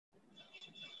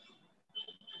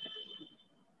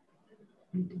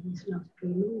Integration of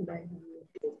training by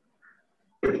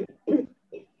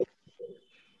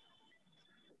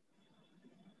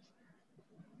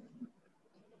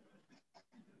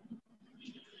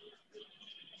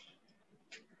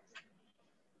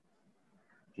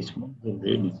This one is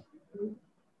ready.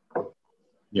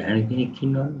 The hand can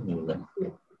you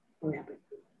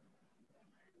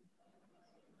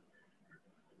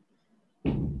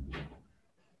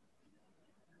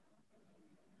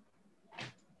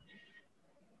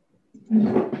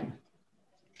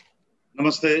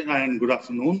Namaste and good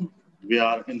afternoon. We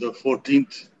are in the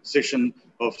 14th session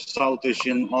of South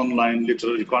Asian Online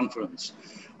Literary Conference.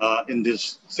 In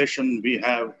this session, we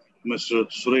have Mr.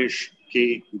 Suresh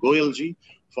K. Goyalji,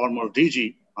 former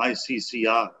DG,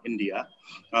 ICCR India,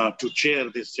 to chair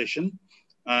this session.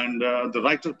 And the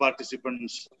writer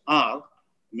participants are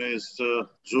Ms.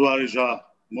 Zuarija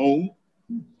Mou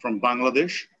from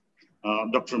Bangladesh,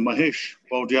 Dr. Mahesh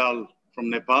Paudyal from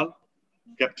Nepal,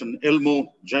 Captain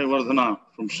Elmo Jayawardena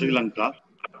from Sri Lanka,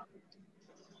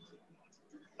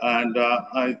 and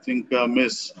I think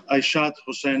Ms. Aishat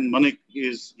Hussain Manik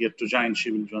is yet to join.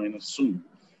 She will join us soon.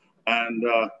 And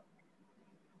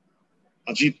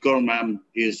Ajit Kaur ma'am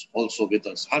is also with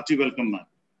us. Hearty welcome, ma'am.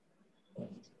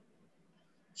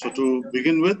 So to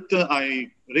begin with, I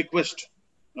request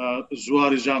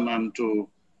Zuarija ma'am to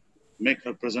make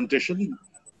her presentation.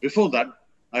 Before that,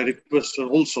 I request her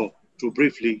also to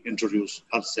briefly introduce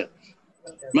herself.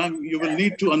 Ma'am, you will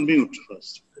need to unmute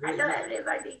first. Hello,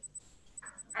 everybody.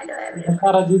 Hello, Namaskar,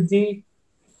 everybody. Ajit ji.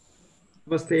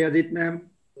 Namaste, Ajit ma'am.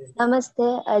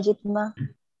 Namaste, Ajit ma.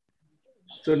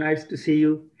 So nice to see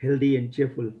you, healthy and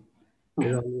cheerful,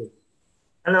 as always.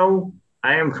 Hello,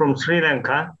 I am from Sri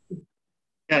Lanka.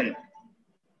 Yeah.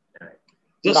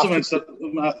 Just a minute, sir.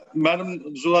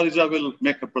 Madam Zuarija will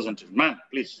make a presentation. Ma'am,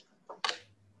 please.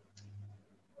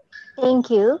 Thank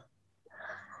you.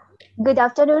 Good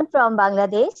afternoon from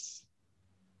Bangladesh.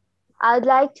 I'd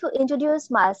like to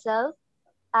introduce myself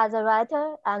as a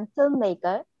writer and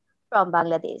filmmaker from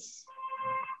Bangladesh.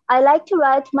 I like to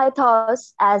write my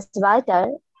thoughts as a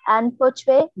writer and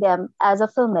portray them as a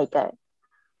filmmaker.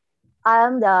 I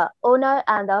am the owner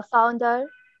and the founder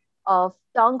of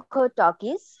Tongko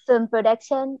Talkies Film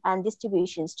Production and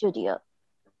Distribution Studio.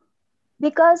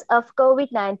 Because of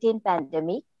COVID-19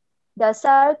 pandemic, the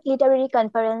SAARC Literary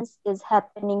Conference is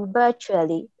happening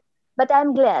virtually, but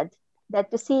I'm glad that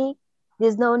to see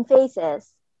these known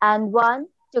faces and want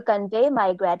to convey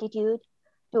my gratitude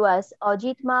towards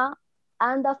Ajitma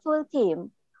and the full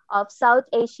team of South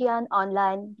Asian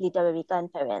Online Literary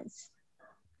Conference.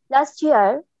 Last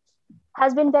year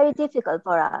has been very difficult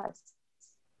for us.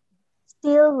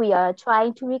 Still, we are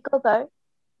trying to recover,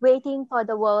 waiting for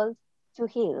the world to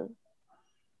heal.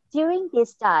 During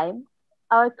this time,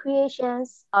 our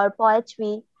creations, our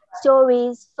poetry,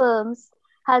 stories, films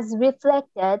has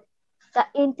reflected the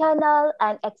internal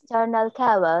and external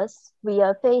chaos we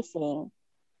are facing.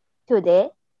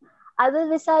 Today, I will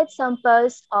recite some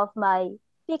parts of my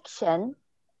fiction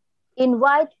in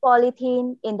white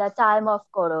polythene in the time of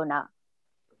Corona.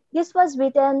 This was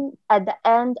written at the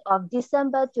end of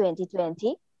December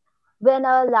 2020, when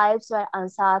our lives were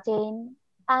uncertain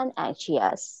and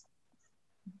anxious.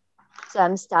 So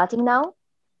I'm starting now.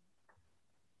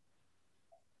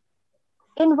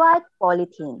 In white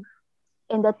polythene,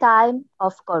 in the time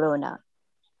of Corona.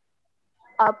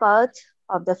 A part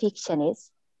of the fiction is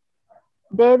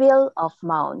Burial of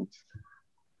Mound.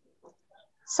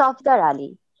 Safdar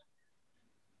Ali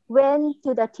went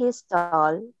to the tea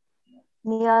stall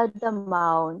near the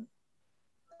mound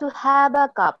to have a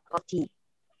cup of tea,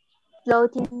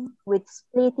 floating with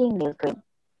splitting milk cream.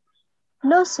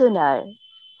 No sooner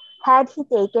had he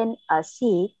taken a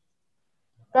seat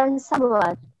than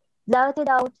someone blurted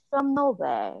out from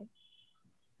nowhere,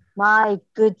 "My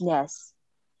goodness,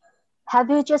 have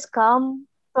you just come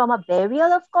from a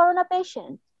burial of Corona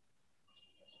patient?"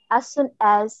 As soon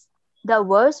as the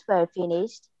words were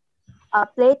finished, a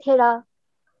plethora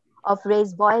of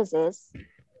raised voices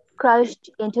crushed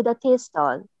into the tea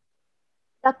stall.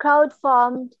 The crowd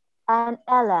formed an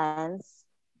alliance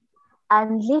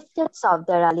and lifted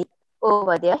Safdar Ali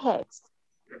over their heads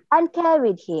and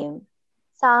carried him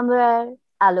somewhere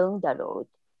along the road.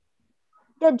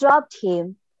 They dropped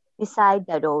him beside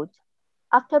the road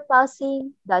after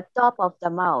passing the top of the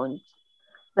mound,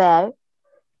 where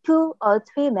 2 or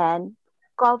 3 men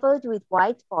covered with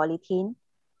white polythene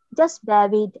just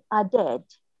buried a dead.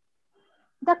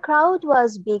 The crowd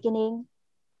was beginning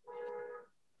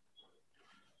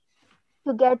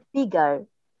to get bigger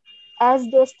as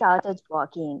they started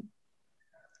walking,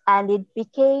 and it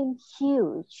became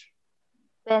huge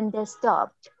when they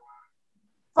stopped.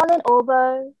 Fallen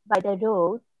over by the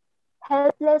road,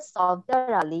 helpless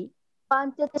Safdar Ali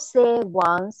wanted to say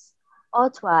once or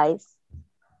twice,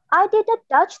 "I did not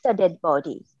touch the dead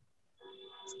body."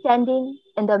 Standing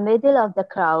in the middle of the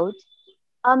crowd,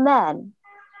 a man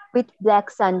with black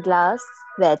sunglasses,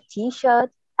 red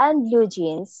t-shirt, and blue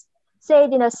jeans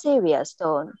said in a serious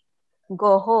tone,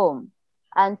 "Go home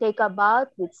and take a bath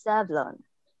with Savlon."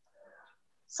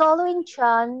 Following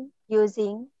Chan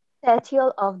using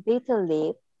petiole of betel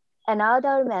leaf,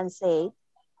 another man said,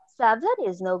 "Savlon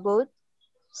is no good.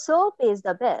 Soap is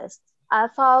the best. I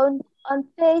found on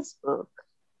Facebook."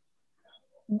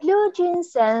 Blue Jean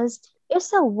sensed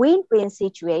it's a win-win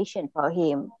situation for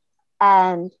him,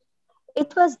 and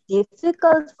it was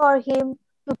difficult for him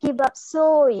to give up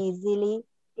so easily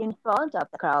in front of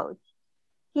the crowd.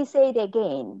 He said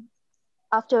again,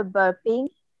 after burping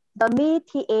the meat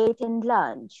he ate in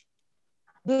lunch,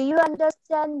 "Do you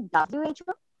understand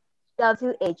WHO?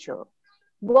 WHO,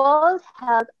 World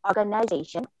Health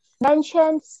Organization,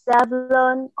 mentioned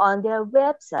Savlon on their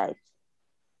website.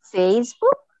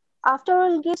 Facebook, after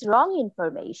all, gives wrong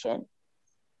information."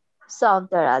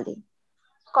 Safdar Ali,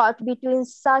 caught between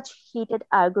such heated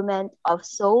argument of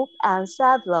soap and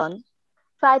Savlon,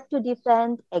 tried to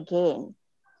defend again.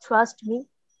 "Trust me,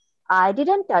 I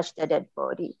didn't touch the dead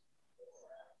body."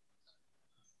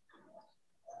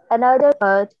 Another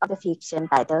part of the fiction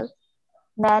titled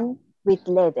Man with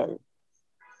Label.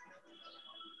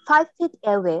 5 feet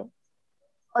away,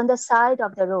 on the side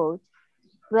of the road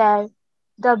where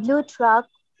the blue truck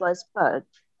was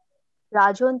parked,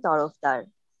 Rajan Tarafdar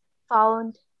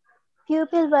found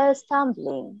people were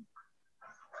stumbling.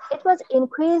 It was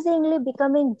increasingly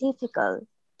becoming difficult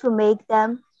to make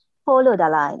them follow the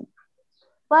line.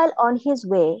 While on his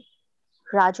way,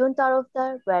 Rajan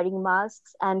Tarafdar, wearing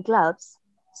masks and gloves,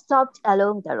 stopped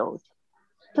along the road,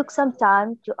 took some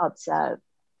time to observe.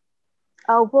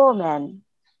 A woman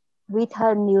with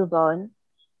her newborn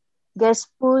gets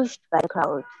pushed by the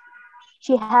crowd.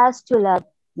 She has to lag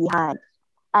behind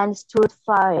and stood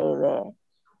far away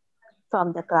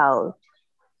from the crowd.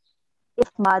 If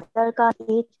mother can't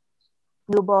eat,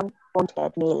 newborn won't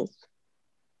get milk.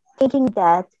 Thinking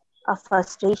that, a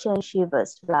frustration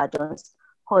shivers Rajan's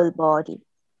whole body.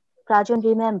 Rajan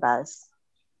remembers,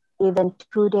 even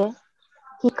today,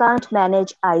 he can't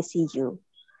manage ICU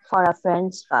for a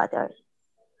friend's father.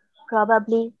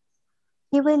 Probably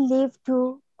he will live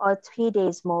 2 or 3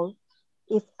 days more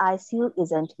if ICU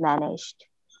isn't managed.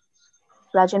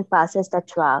 Rajan passes the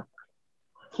truck,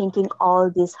 thinking all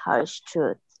this harsh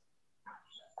truth.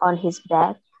 On his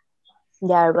back,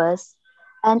 there was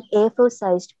an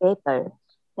A4-sized paper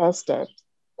pasted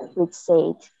which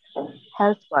said,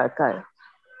 "Health Worker,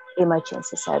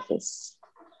 Emergency Service."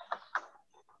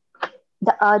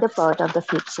 The other part of the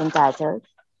fiction titled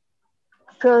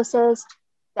Processed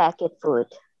Packet Food.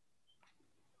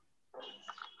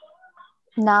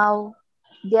 Now,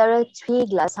 there are 3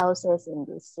 glasshouses in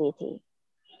this city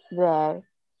where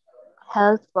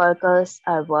health workers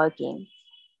are working,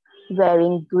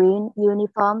 wearing green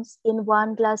uniforms in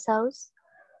one glasshouse,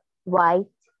 white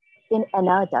in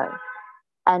another,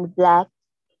 and black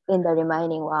in the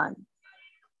remaining one.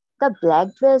 The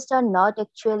black dressed are not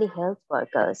actually health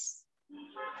workers.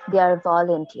 They are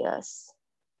volunteers.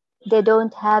 They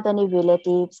don't have any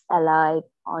relatives alive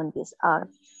on this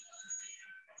earth.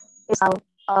 It's now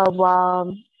a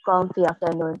warm, comfy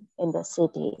afternoon in the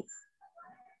city.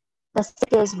 The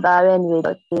city is barren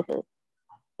without people.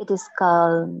 It is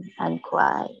calm and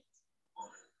quiet.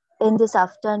 In this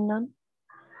afternoon,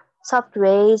 soft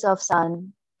rays of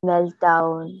sun melt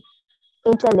down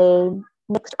into a lane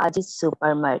next to Ajit's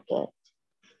supermarket.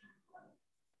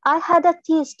 I had a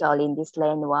tea stall in this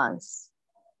lane once,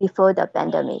 before the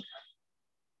pandemic.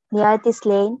 Near this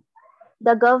lane,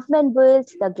 the government built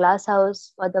the glass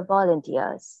house for the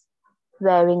volunteers,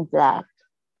 wearing black.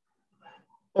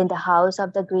 In the House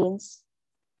of the Greens,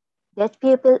 dead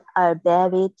people are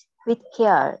buried with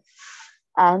care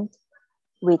and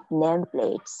with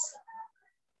nameplates.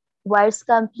 Whites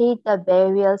complete the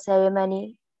burial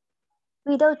ceremony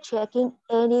without checking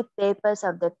any papers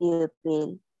of the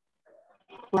people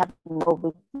who have no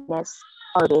witness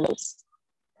or relatives.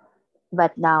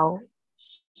 But now,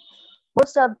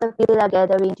 most of the people are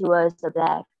gathering towards the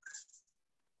blacks.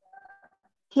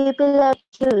 People are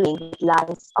queuing with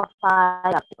lines of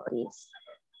piled up bodies.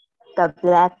 The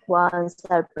black ones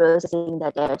are processing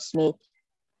the dead meat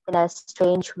in a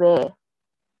strange way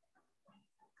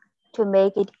to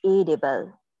make it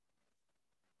edible,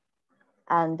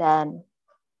 and then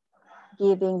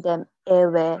giving them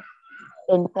away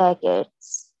in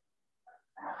packets.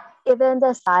 Even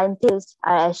the scientists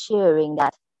are assuring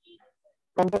that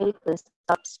dysentery will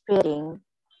stop spreading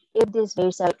if these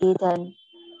meats are eaten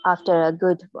after a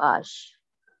good wash.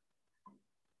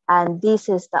 And this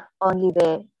is the only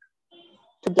way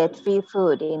to get free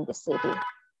food in the city.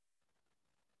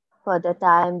 For the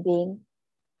time being,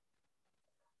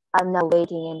 I'm now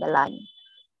waiting in the line,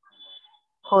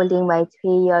 holding my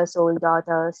 3-year-old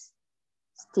daughter's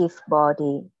stiff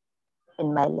body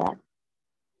in my lap.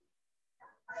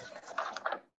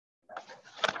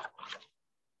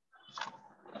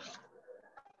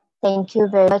 Thank you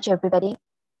very much, everybody.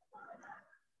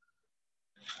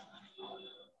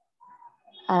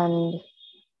 And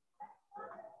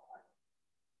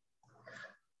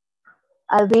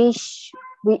I wish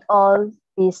we all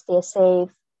stay safe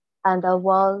and the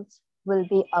world will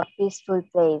be a peaceful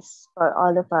place for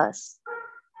all of us.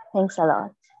 Thanks a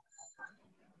lot.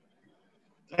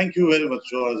 Thank you very much,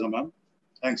 Joraza ma'am.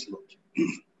 Thanks a lot.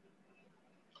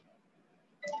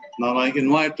 Now I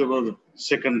invite our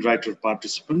second writer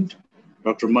participant,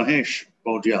 Dr. Mahesh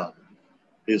Paudyal.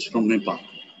 He is from Nepal.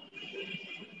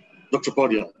 Dr.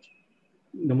 Paudyal.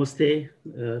 Namaste,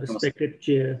 respected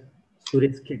Chair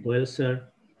Suresh K. Goyal sir,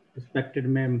 respected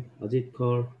Ma'am Ajit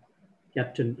Kaur,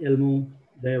 Captain Elmo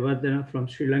Dayavardhana from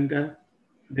Sri Lanka,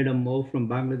 Madam Mo from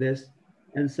Bangladesh,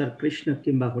 and Sir Krishna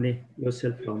Kimbahune,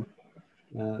 yourself from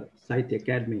Sahitya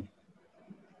Academy.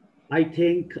 I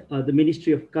thank the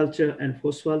Ministry of Culture and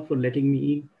FOSWAL for letting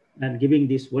me in and giving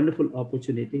this wonderful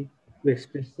opportunity to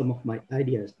express some of my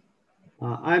ideas.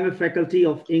 I am a faculty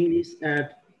of English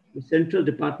at the Central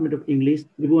Department of English,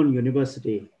 Tribhuvan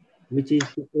University, which is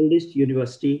the oldest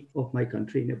university of my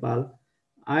country, Nepal.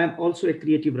 I am also a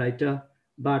creative writer,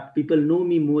 but people know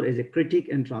me more as a critic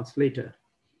and translator.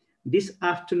 This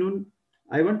afternoon,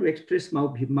 I want to express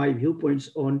my viewpoints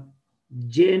on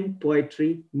Jain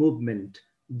poetry movement.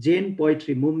 Jain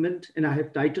poetry movement, and I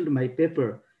have titled my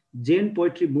paper, Jain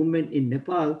poetry movement in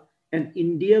Nepal, an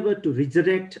endeavor to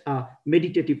resurrect a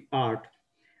meditative art.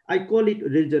 I call it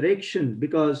resurrection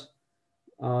because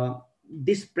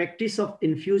this practice of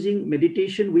infusing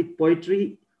meditation with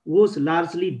poetry was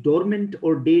largely dormant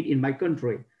or dead in my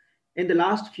country. In the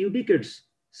last few decades,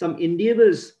 some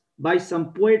endeavors by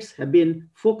some poets have been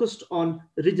focused on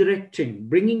resurrecting,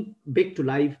 bringing back to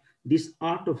life this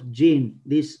art of Jain,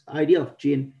 this idea of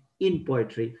Jain in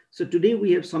poetry. So today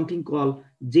we have something called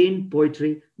Jain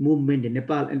poetry movement in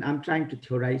Nepal, and I'm trying to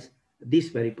theorize this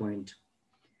very point.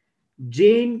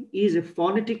 Jain is a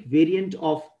phonetic variant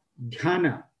of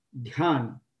dhyana,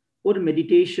 dhyan, or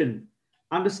meditation.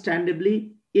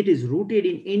 Understandably, it is rooted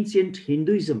in ancient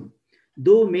Hinduism,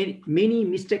 though many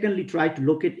mistakenly try to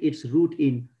locate its root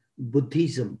in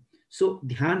Buddhism. So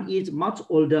dhyan is much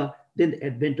older than the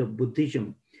advent of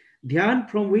Buddhism. Dhyan,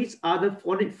 from which other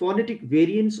phonetic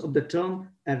variants of the term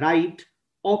arrived,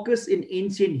 occurs in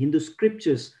ancient Hindu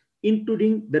scriptures,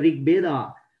 including the Rig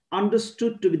Veda,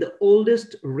 understood to be the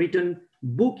oldest written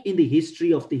book in the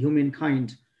history of the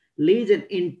humankind, lays an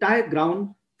entire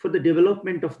ground for the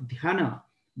development of dhyana,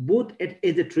 both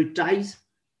as a treatise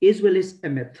as well as a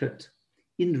method.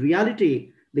 In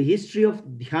reality, the history of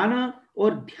dhyana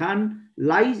or dhyan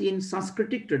lies in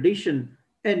Sanskritic tradition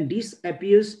and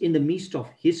disappears in the midst of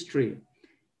history.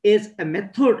 As a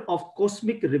method of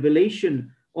cosmic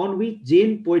revelation on which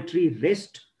Jain poetry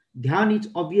rests, dhyan is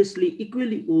obviously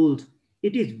equally old.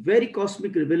 It is very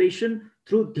cosmic revelation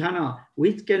through dhyana,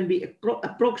 which can be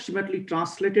approximately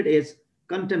translated as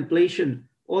contemplation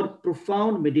or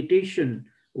profound meditation,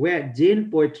 where Jain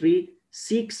poetry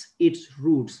seeks its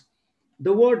roots.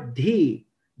 The word dhi,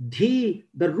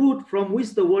 the root from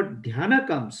which the word dhyana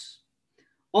comes,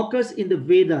 occurs in the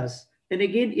Vedas, and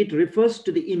again it refers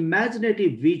to the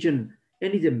imaginative vision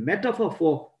and is a metaphor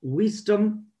for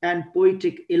wisdom and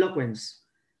poetic eloquence.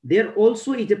 There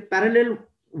also is a parallel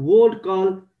word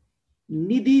called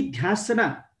nidhi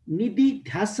dhyasana. Nidhi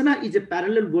dhyasana is a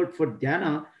parallel word for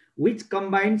dhyana, which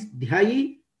combines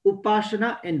dhyayi,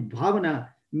 upasana, and bhavana,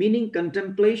 meaning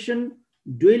contemplation,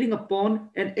 dwelling upon,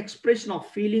 and expression of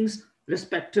feelings,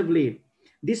 respectively.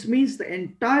 This means the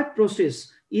entire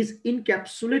process is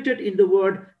encapsulated in the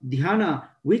word dhyana,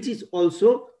 which is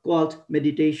also called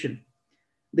meditation.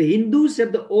 The Hindus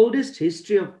have the oldest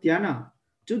history of dhyana.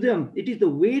 To them, it is the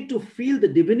way to feel the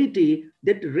divinity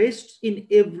that rests in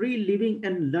every living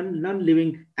and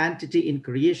non-living entity in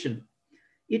creation.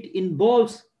 It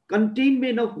involves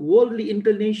containment of worldly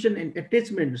inclination and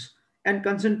attachments and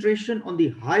concentration on the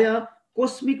higher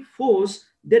cosmic force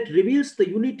that reveals the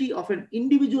unity of an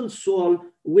individual soul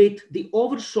with the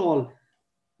oversoul,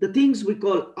 the things we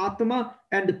call Atma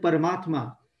and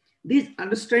Paramatma. These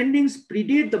understandings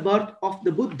predate the birth of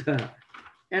the Buddha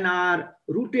and are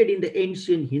rooted in the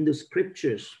ancient Hindu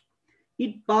scriptures.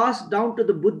 It passed down to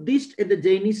the Buddhist and the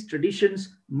Jainist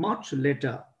traditions much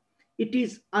later. It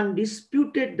is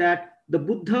undisputed that the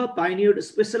Buddha pioneered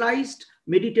specialized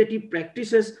meditative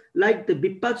practices like the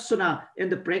Vipassana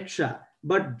and the Praksha,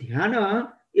 but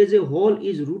Dhyana as a whole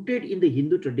is rooted in the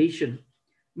Hindu tradition.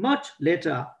 Much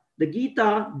later, the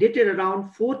Gita, dated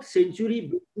around 4th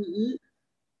century BCE,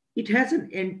 it has an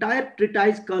entire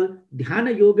treatise called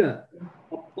Dhyana Yoga,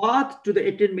 a path to the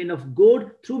attainment of God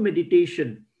through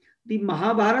meditation. The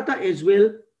Mahabharata as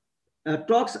well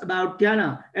talks about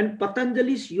dhyana, and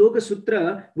Patanjali's Yoga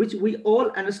Sutra, which we all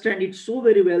understand it so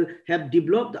very well, have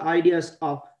developed the ideas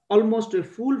of almost a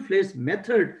full-fledged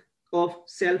method of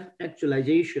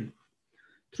self-actualization.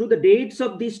 Through the dates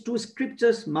of these two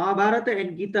scriptures, Mahabharata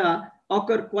and Gita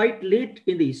occur quite late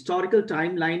in the historical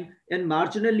timeline and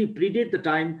marginally predate the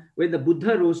time when the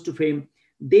Buddha rose to fame.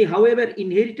 They, however,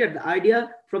 inherited the idea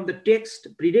from the text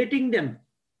predating them,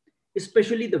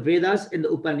 especially the Vedas and the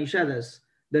Upanishads.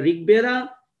 The Rig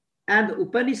Veda and the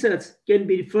Upanishads can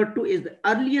be referred to as the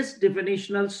earliest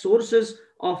definitional sources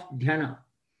of dhyana.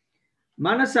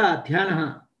 Manasa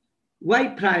dhyana,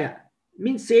 Vaipraya,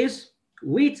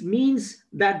 which means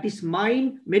that this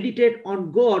mind meditate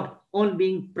on God, on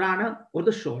being prana or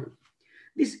the soul.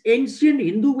 This ancient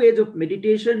Hindu way of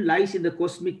meditation lies in the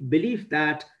cosmic belief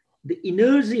that the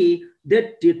energy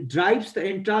that drives the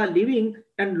entire living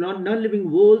and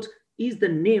non-living world is the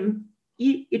name.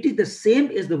 It is the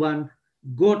same as the one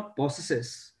God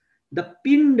possesses. The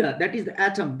pinda, that is the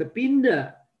atom, the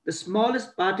pinda, the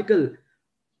smallest particle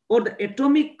or the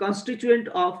atomic constituent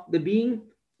of the being,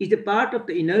 is a part of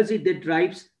the energy that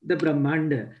drives the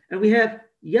Brahmanda. And we have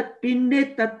Yat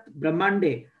Pinde Tat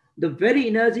Brahmande, the very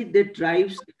energy that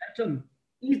drives the atom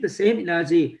is the same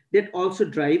energy that also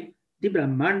drives the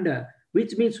Brahmanda,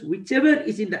 which means whichever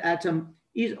is in the atom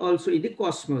is also in the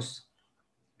cosmos.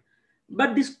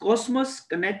 But this cosmos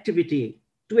connectivity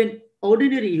to an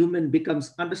ordinary human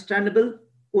becomes understandable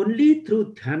only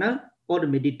through dhyana or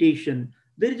meditation.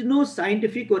 There is no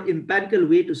scientific or empirical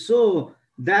way to show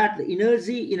that the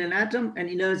energy in an atom and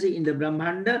energy in the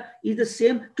Brahmanda is the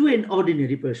same to an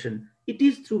ordinary person. It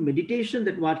is through meditation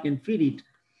that one can feel it.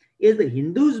 As the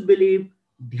Hindus believe,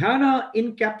 dhyana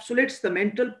encapsulates the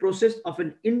mental process of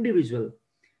an individual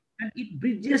and it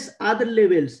bridges other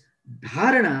levels.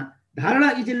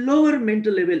 Dharana is a lower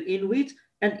mental level in which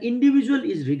an individual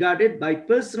is regarded by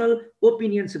personal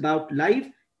opinions about life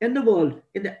and the world.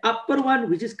 In the upper one,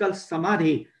 which is called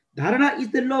samadhi, dharana is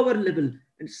the lower level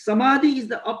and samadhi is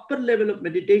the upper level of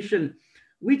meditation,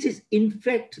 which is in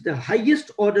fact the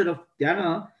highest order of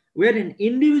dhyana, where an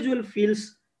individual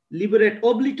feels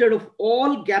obliterated of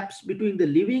all gaps between the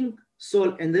living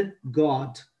soul and the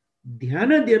God.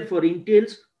 Dhyana therefore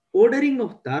entails ordering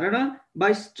of dharana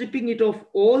by stripping it of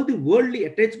all the worldly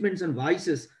attachments and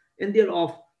vices and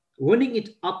thereof honing it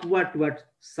upward towards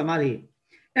samadhi.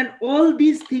 And all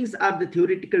these things are the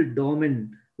theoretical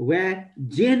domain where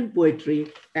Jain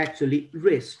poetry actually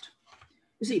rests.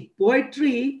 You see,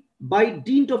 poetry by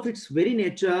dint of its very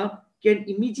nature can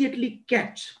immediately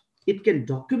catch, it can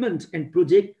document and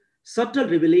project subtle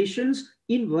revelations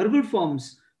in verbal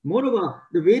forms. Moreover,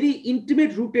 the very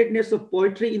intimate rootedness of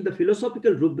poetry in the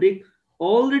philosophical rubric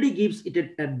already gives it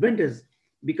an advantage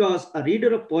because a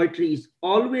reader of poetry is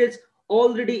always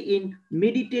already in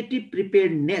meditative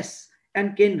preparedness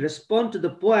and can respond to the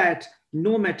poet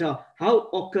no matter how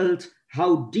occult,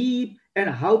 how deep, and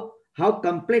how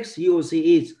complex he or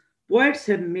she is. Poets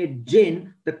have made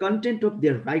Jain the content of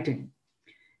their writing.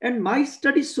 And my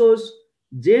study shows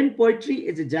Jain poetry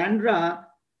as a genre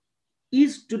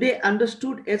is today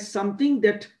understood as something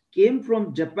that came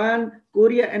from Japan,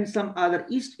 Korea, and some other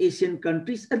East Asian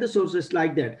countries and the sources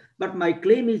like that. But my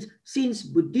claim is, since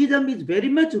Buddhism is very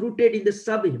much rooted in the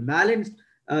sub-Himalayan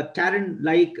terrain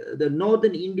like the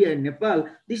northern India and Nepal,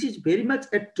 this is very much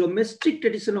a domestic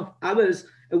tradition of ours.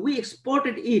 We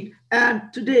exported it, and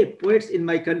today poets in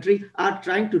my country are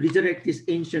trying to resurrect this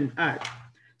ancient art.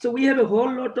 So we have a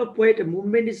whole lot of poets, a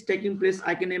movement is taking place.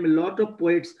 I can name a lot of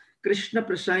poets. Krishna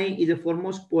Prasai is a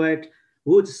foremost poet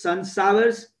whose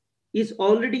Sansavars is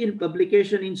already in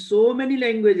publication in so many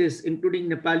languages, including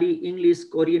Nepali, English,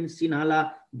 Korean,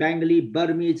 Sinhala, Bengali,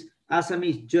 Burmese,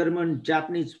 Assamese, German,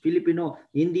 Japanese, Filipino,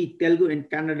 Hindi, Telugu, and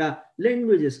Kannada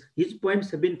languages. His poems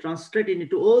have been translated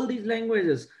into all these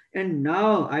languages. And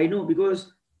now I know,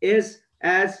 because as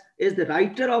the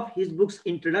writer of his book's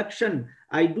introduction,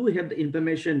 I do have the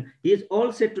information. He is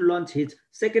all set to launch his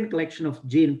second collection of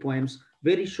Jain poems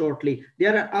very shortly.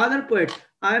 There are other poets.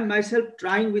 I am myself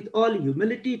trying with all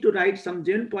humility to write some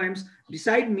Jain poems.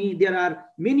 Beside me, there are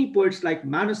many poets like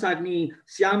Manas Agni,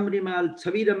 Syam Rimal,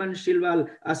 Chavi Raman Shilwal,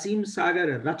 Asim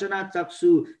Sagar, Rachana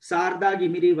Chaksu, Sarda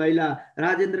Gimiri Vaila,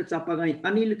 Rajendra Chapagai,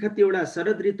 Anil Khatioda,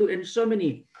 Sarad Ritu, and so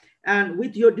many. And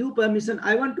with your due permission,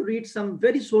 I want to read some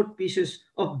very short pieces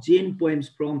of Jain poems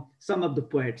from some of the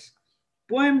poets.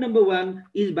 Poem number 1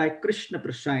 is by Krishna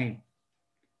Prasad.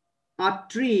 A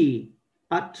tree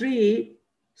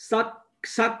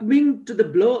succumbing to the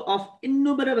blow of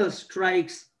innumerable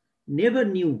strikes, never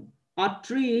knew. A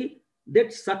tree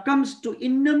that succumbs to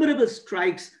innumerable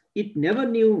strikes, it never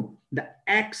knew the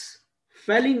axe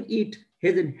felling it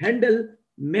has a handle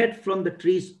made from the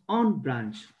tree's own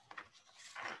branch.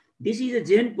 This is a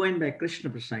Jain poem by Krishna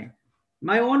Prasad.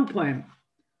 My own poem.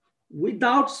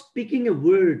 Without speaking a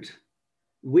word,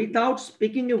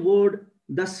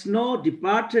 the snow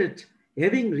departed,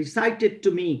 having recited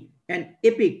to me an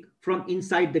epic from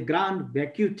inside the grand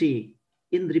vacuity.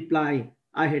 In reply,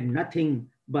 I had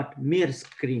nothing but mere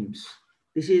screams.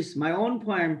 This is my own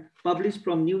poem published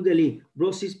from New Delhi,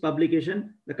 Brosis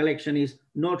publication. The collection is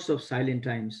Notes of Silent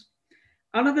Times.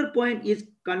 Another poem is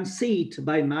Conceit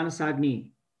by Manas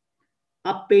Agni.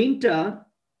 A painter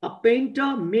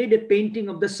made a painting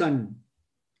of the sun.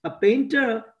 A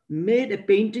painter made a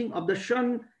painting of the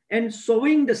sun, and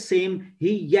showing the same,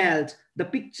 he yelled, "The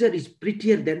picture is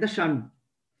prettier than the sun."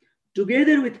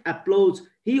 Together with applause,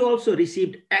 he also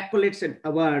received accolades and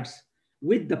awards.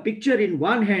 With the picture in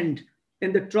one hand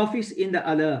and the trophies in the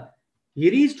other,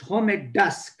 he reached home at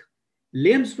dusk.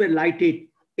 Lamps were lighted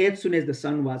as soon as the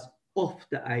sun was off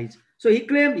the eyes. So he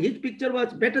claimed his picture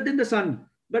was better than the sun.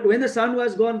 But when the sun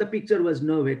was gone, the picture was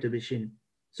nowhere to be seen.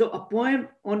 So a poem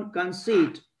on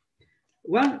conceit.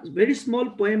 One very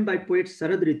small poem by poet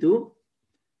Sarad Ritu.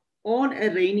 On a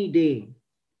rainy day,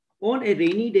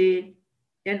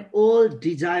 an old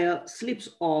desire slips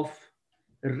off,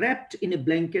 wrapped in a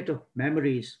blanket of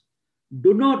memories.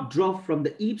 Do not drop from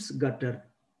the eaves gutter,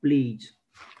 please.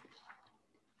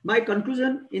 My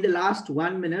conclusion in the last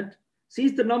 1 minute,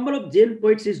 since the number of Jain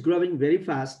poets is growing very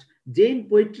fast, Jain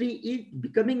poetry is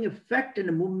becoming a fact and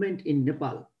a movement in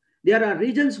Nepal. There are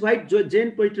reasons why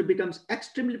Jain poetry becomes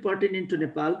extremely pertinent to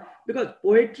Nepal, because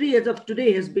poetry as of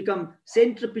today has become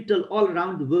centripetal all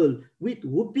around the world, with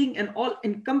whooping and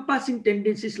all-encompassing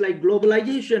tendencies like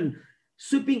globalization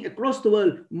sweeping across the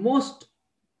world.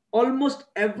 Almost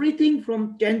everything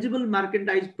from tangible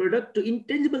merchandise product to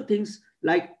intangible things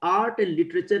like art and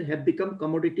literature have become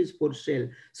commodities for sale.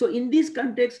 So in this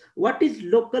context, what is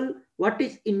local, what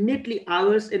is innately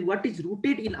ours, and what is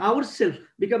rooted in ourselves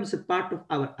becomes a part of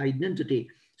our identity.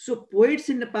 So poets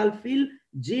in Nepal feel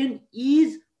Jain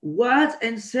is, was,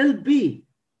 and shall be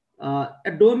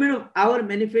a domain of our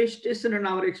manifestation and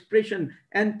our expression.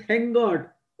 And thank God,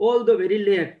 although very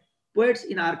late, poets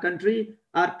in our country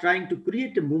are trying to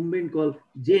create a movement called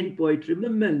Jain Poetry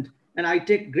Movement. And I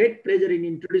take great pleasure in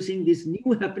introducing this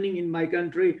new happening in my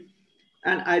country.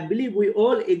 And I believe we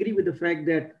all agree with the fact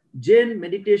that Jain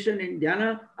meditation and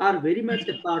dhyana are very much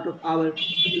a part of our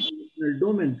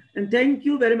domain. And thank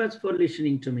you very much for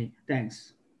listening to me.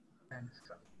 Thanks.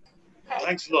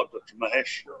 Thanks a lot, Dr.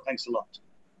 Mahesh. Thanks a lot.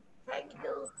 Thank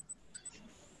you.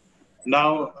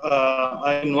 Now,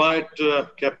 I invite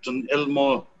Captain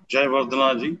Elmo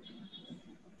Jayawardanaji,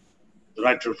 the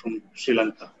writer from Sri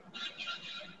Lanka.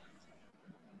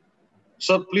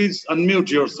 Sir, please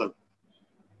unmute yourself.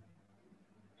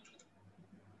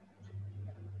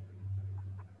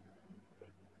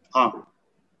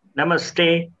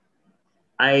 Namaste.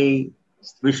 I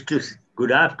wish to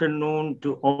good afternoon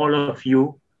to all of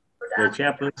you, the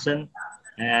chairperson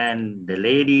and the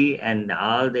lady and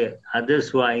all the others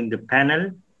who are in the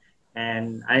panel.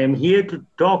 And I am here to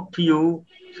talk to you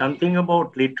something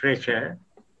about literature.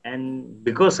 And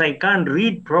because I can't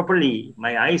read properly,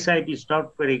 my eyesight is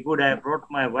not very good, I brought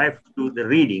my wife to do the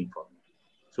reading for me.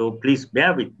 So please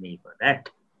bear with me for that.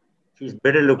 She's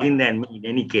better looking than me in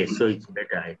any case, so it's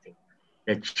better, I think,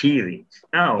 that she reads.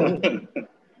 Now,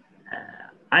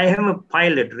 I am a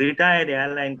pilot, retired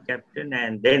airline captain,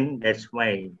 and then that's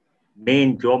my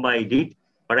main job I did.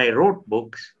 But I wrote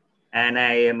books, and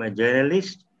I am a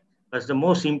journalist. But the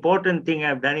most important thing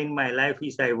I've done in my life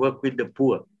is I work with the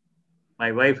poor.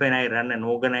 My wife and I run an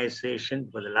organization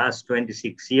for the last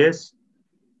 26 years.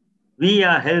 We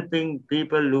are helping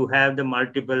people who have the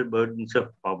multiple burdens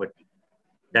of poverty.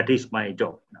 That is my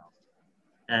job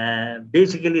now.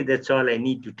 Basically, that's all I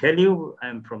need to tell you.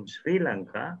 I'm from Sri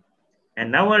Lanka.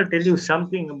 And now I'll tell you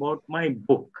something about my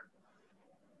book.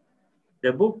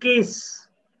 The book is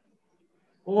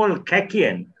all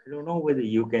Kakian. I don't know whether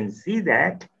you can see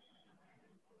that.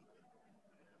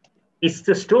 It's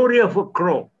the story of a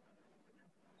crow.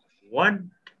 What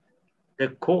the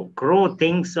crow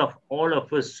thinks of all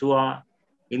of us who are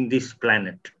in this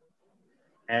planet.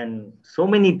 And so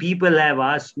many people have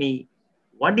asked me,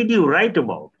 what did you write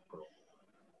about crow?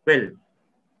 Well,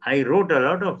 I wrote a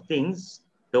lot of things.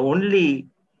 The only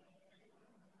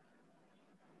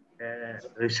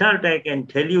result I can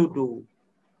tell you to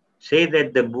say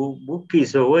that the book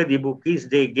is a worthy book is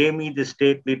they gave me the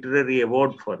State Literary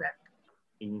Award for that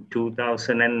in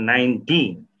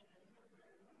 2019.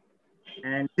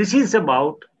 And this is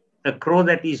about a crow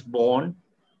that is born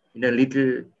in a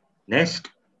little nest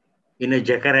in a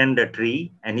jacaranda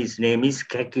tree, and his name is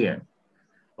Kakian.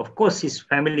 Of course, his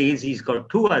family is, he's got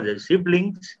two other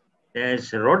siblings.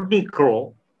 There's Rodney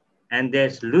Crow and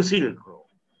there's Lucille Crow.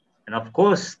 And of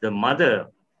course, the mother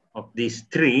of these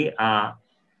three are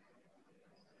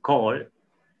called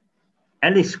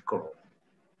Alice Crow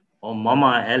or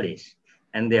Mama Alice,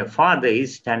 and their father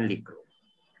is Stanley Crow.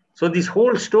 So this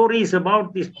whole story is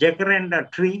about this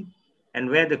jacaranda tree and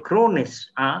where the crow nests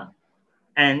are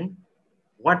and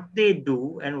what they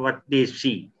do and what they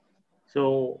see.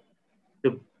 So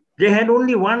they had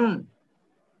only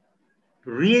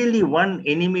really one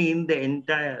enemy in the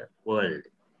entire world.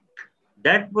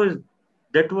 That was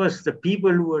the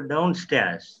people who were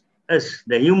downstairs, us,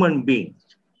 the human beings.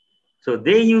 So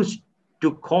they used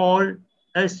to call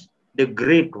us the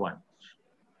great ones.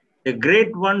 The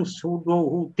great ones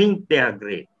who think they are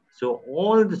great. So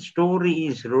all the story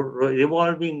is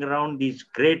revolving around these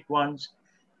great ones,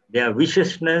 their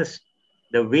viciousness,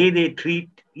 the way they treat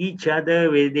each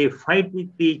other, where they fight with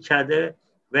each other,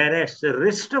 whereas the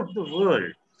rest of the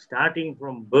world, starting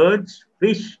from birds,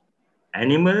 fish,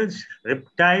 animals,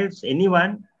 reptiles,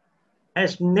 anyone,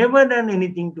 has never done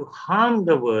anything to harm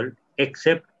the world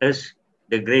except us,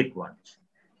 the great ones.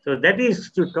 So that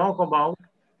is to talk about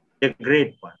the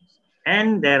great ones.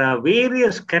 And there are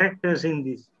various characters in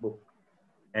this book.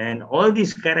 And all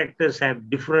these characters have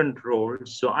different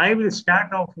roles. So I will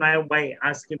start off now by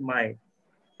asking my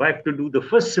wife to do the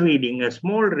first reading, a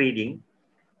small reading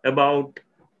about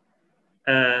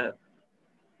a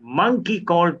monkey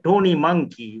called Tony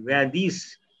Monkey, where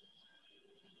these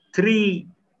three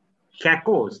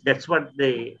cacos, that's what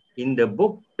in the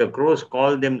book, the crows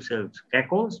call themselves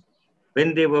cacos.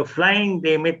 When they were flying,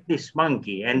 they met this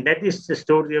monkey. And that is the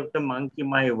story of the monkey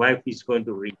my wife is going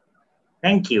to read.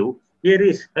 Thank you.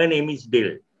 Her name is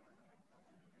Bill.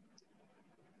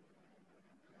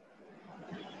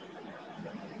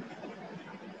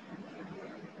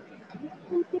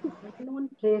 Distancing unknown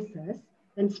places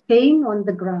and staying on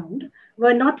the ground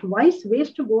were not wise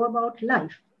ways to go about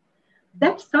life.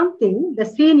 That's something the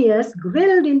seniors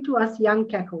grilled into us young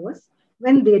cacos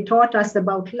when they taught us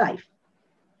about life.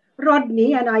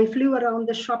 Rodney and I flew around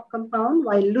the shop compound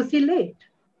while Lucy ate,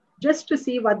 just to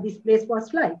see what this place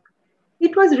was like.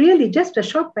 It was really just a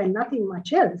shop and nothing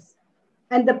much else.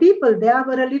 And the people there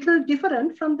were a little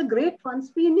different from the great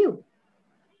ones we knew.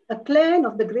 A clan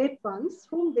of the great ones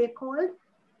whom they called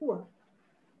poor.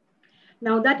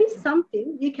 Now that is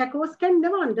something we cacos can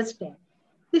never understand,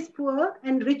 this poor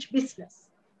and rich business.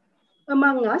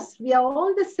 Among us, we are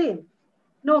all the same.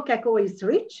 No caco is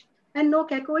rich and no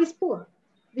caco is poor.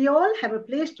 We all have a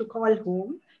place to call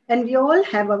home, and we all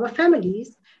have our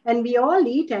families, and we all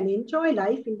eat and enjoy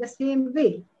life in the same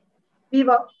way. We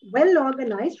were well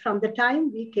organized from the time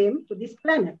we came to this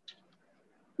planet.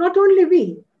 Not only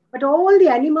we, but all the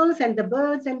animals and the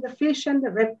birds and the fish and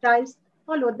the reptiles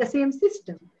followed the same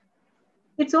system.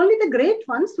 It's only the great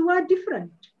ones who are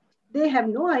different. They have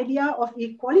no idea of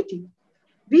equality.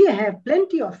 We have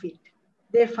plenty of it.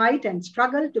 They fight and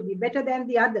struggle to be better than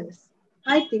the others.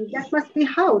 I think that must be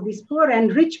how this poor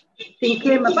and rich thing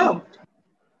came about.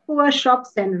 Poor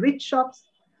shops and rich shops,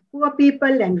 poor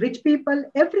people and rich people,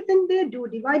 everything they do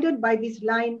divided by this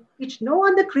line which no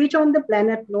other creature on the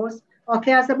planet knows or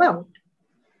cares about.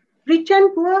 Rich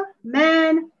and poor,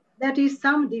 man, that is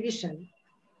some division.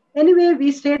 Anyway,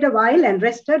 we stayed a while and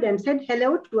rested and said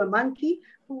hello to a monkey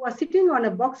who was sitting on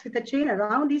a box with a chain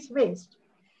around his waist.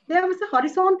 There was a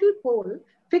horizontal pole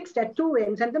fixed at two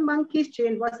ends, and the monkey's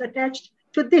chain was attached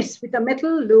to this with a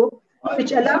metal loop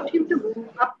which allowed him to move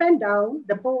up and down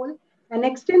the pole and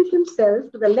extend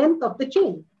himself to the length of the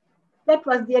chain. That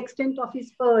was the extent of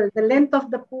his pearl, the length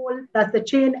of the pole plus the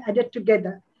chain added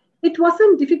together. It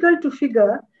wasn't difficult to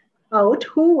figure out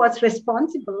who was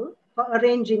responsible for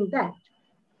arranging that.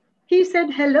 He said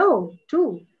hello,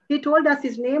 too. He told us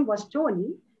his name was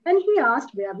Tony, and he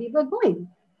asked where we were going.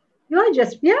 We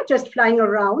are just flying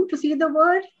around to see the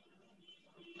world.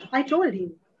 I told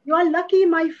him, you are lucky,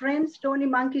 my friends, Tony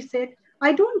Monkey said.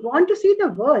 I don't want to see the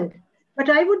world. But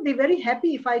I would be very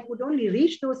happy if I could only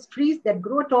reach those trees that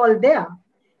grow tall there.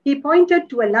 He pointed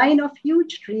to a line of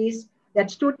huge trees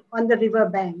that stood on the river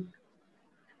bank.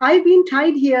 I've been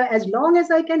tied here as long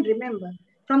as I can remember,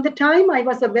 from the time I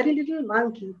was a very little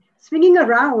monkey, swinging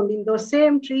around in those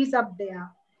same trees up there.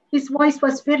 His voice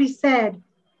was very sad.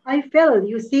 I fell,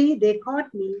 you see, they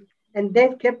caught me, and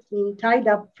they've kept me tied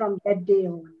up from that day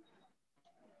on.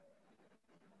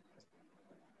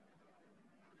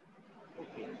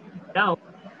 Now,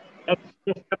 that's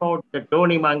just about the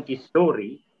Tony Monkey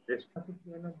story. This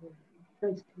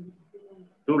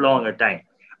too long a time.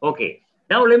 Okay.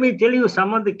 Now, let me tell you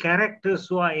some of the characters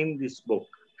who are in this book.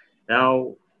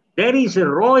 Now, there is a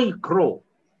Roy Crow.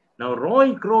 Now,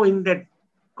 Roy Crow in that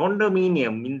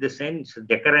condominium, in the sense,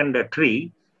 Jacaranda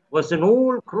tree, was an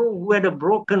old crow who had a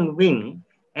broken wing,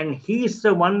 and he's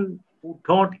the one who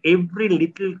taught every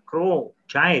little crow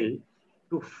child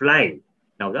to fly.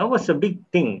 Now, that was a big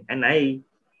thing, and I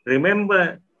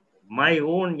remember my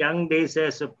own young days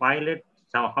as a pilot,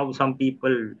 how some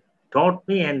people taught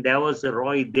me, and there was a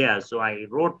Roy there, so I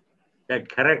wrote that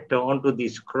character onto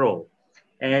this crow.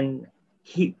 And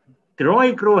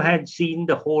Roy Crow had seen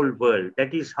the whole world.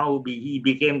 That is how he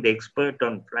became the expert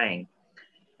on flying.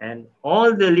 And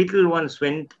all the little ones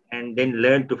went and then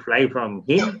learned to fly from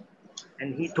him.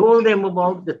 And he told them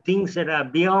about the things that are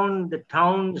beyond the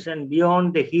towns and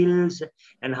beyond the hills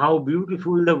and how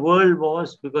beautiful the world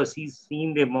was because he's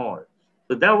seen them all.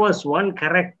 So that was one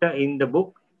character in the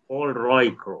book called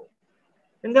Roy Crow.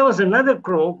 And there was another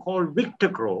crow called Victor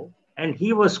Crow, and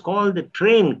he was called the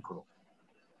train crow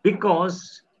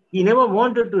because he never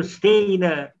wanted to stay in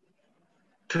a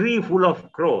tree full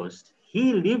of crows.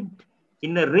 He lived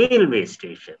in a railway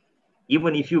station.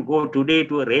 Even if you go today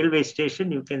to a railway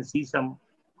station, you can see some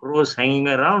crows hanging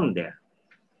around there.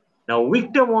 Now,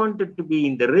 Victor wanted to be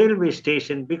in the railway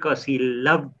station because he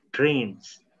loved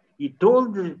trains. He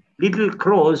told the little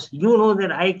crows, you know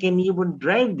that I can even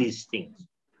drive these things.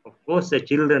 Of course, the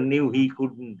children knew he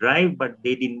couldn't drive, but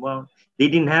they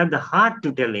didn't have the heart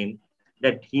to tell him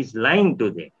that he's lying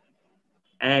to them.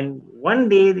 And one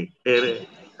day, the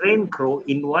train crow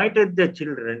invited the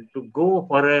children to go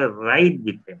for a ride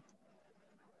with him.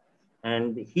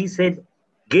 And he said,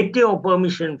 get your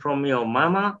permission from your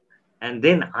mama, and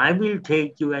then I will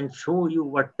take you and show you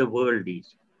what the world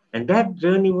is. And that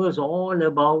journey was all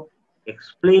about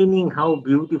explaining how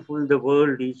beautiful the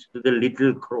world is to the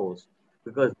little crows,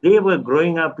 because they were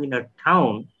growing up in a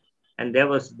town, and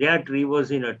their tree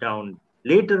was in a town.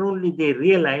 Later only they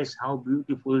realized how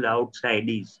beautiful the outside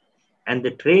is. And the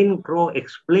train crow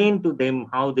explained to them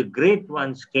how the great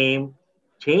ones came,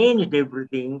 changed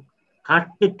everything, cut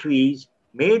the trees,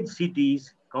 made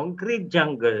cities, concrete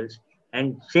jungles,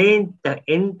 and changed the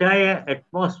entire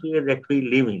atmosphere that we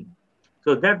live in.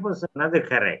 So that was another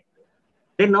character.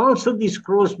 Then also these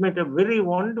crows met a very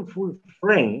wonderful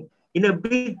friend in a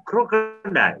big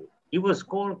crocodile. He was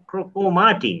called Croco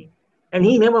Martin. And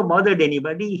he never bothered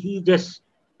anybody. He just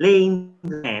lay in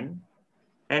the sand.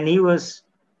 And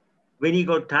when he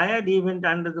got tired, he went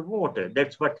under the water.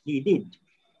 That's what he did.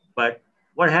 But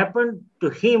what happened to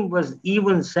him was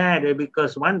even sadder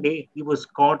because one day he was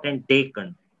caught and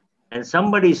taken. And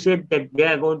somebody said that they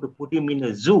are going to put him in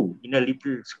a zoo, in a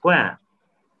little square.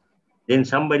 Then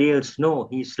somebody else, no,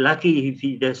 he's lucky if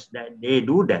he does that. They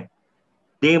do that.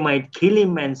 They might kill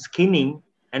him and skin him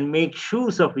and make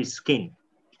shoes of his skin.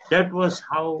 That was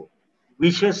how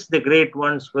vicious the great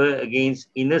ones were against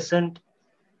innocent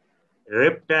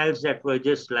reptiles that were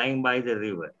just lying by the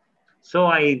river. So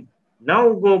I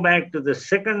now go back to the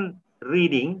second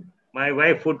reading. My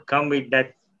wife would come with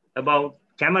that about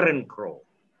Cameron Crow.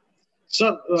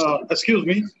 Sir, excuse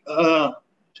me.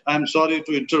 I'm sorry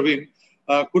to intervene.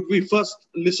 Could we first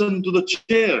listen to the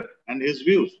chair and his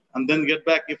views and then get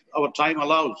back, if our time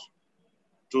allows,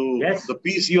 to the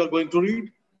piece you are going to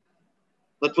read?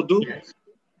 That would do? Yes.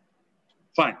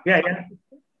 Fine. Yeah.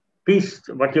 Piece,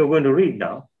 what you're going to read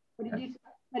now.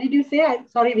 What did you say?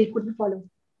 Sorry, we couldn't follow.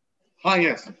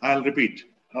 Yes, I'll repeat.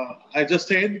 I just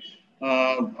said,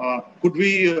 could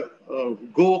we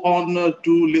go on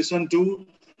to listen to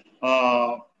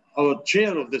our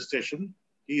chair of this session?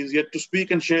 He is yet to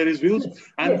speak and share his views.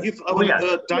 And if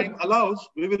our time allows,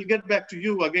 we will get back to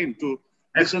you again to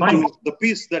listen to the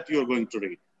piece that you are going to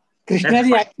read.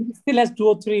 Krishnaji actually still has 2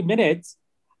 or 3 minutes.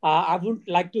 I would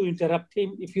like to interrupt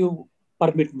him if you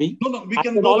permit me. No, we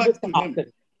can go back to him.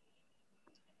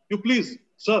 You please,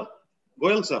 sir.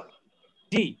 Goel, sir.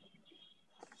 Ji.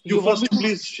 You first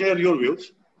please share your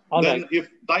views. All then right. If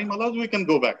time allows, we can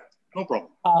go back. No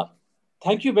problem.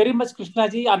 Thank you very much,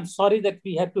 Krishnaji. I'm sorry that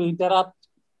we had to interrupt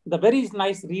the very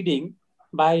nice reading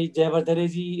by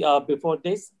Jayavardhaneji before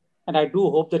this, and I do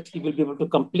hope that he will be able to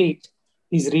complete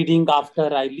his reading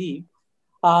after I leave.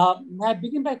 I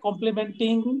begin by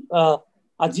complimenting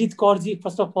Ajit Kaurji,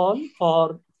 first of all,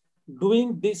 for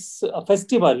doing this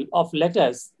festival of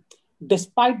letters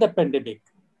despite the pandemic,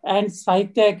 and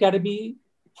Sahitya Academy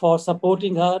for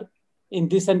supporting her in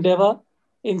this endeavor,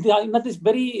 in this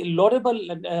very laudable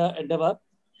endeavor.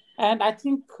 And I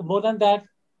think more than that,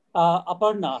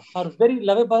 Aparna, her very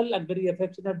lovable and very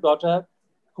affectionate daughter,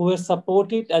 who has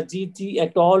supported Ajit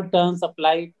at all turns of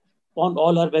life on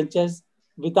all her ventures.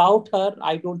 Without her,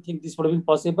 I don't think this would have been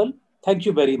possible. Thank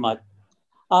you very much.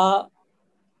 Uh,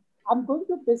 I'm going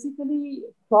to basically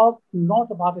talk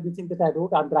not about anything that I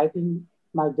wrote. I'm writing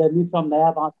my journey from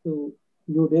Naya Baat to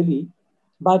New Delhi.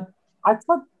 But I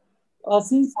thought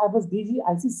since I was DG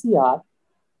ICCR,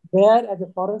 where as a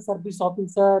foreign service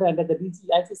officer and as a DG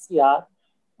ICCR,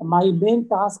 my main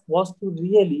task was to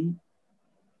really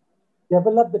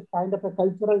develop the kind of a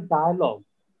cultural dialogue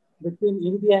between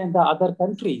India and the other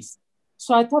countries.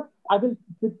 So I thought I will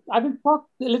talk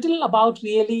a little about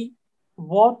really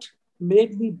what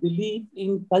made me believe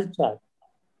in culture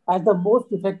as the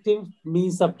most effective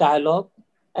means of dialogue.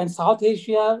 And South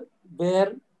Asia,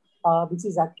 where which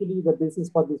is actually the basis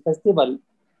for this festival,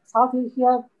 South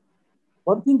Asia,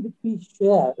 one thing which we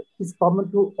share is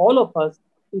common to all of us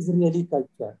is really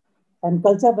culture. And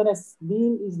culture, when I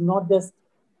mean, is not just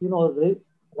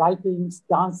writings,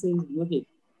 dances, music,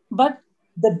 but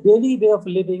the daily way of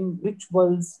living,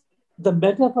 rituals, the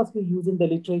metaphors we use in the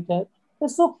literature, they're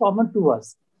so common to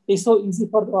us. It's so easy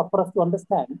for us to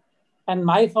understand. And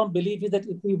my firm belief is that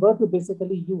if we were to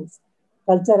basically use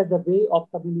culture as a way of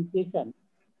communication,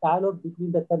 dialogue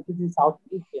between the countries in South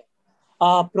Asia,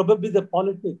 probably the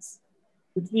politics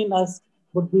between us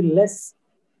would be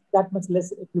that much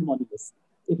less acrimonious,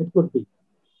 if it could be.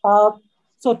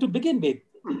 So to begin with,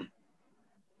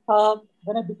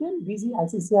 when I became busy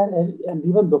ICCR and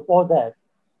even before that,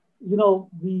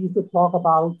 we used to talk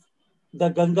about the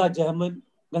Ganga Jamuni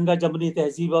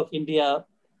Tehzeeb of India,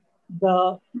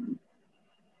 the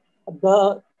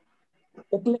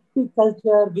eclectic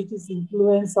culture, which is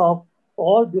influence of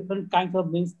all different kinds of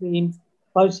mainstreams,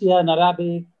 Persian,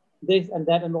 Arabic, this and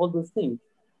that, and all those things.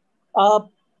 But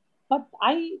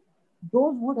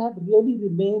those would have really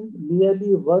remained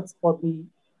merely words for me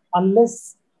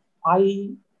unless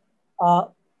I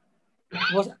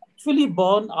was actually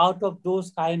born out of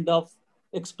those kind of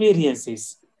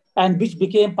experiences and which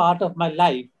became part of my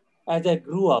life as I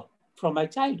grew up from my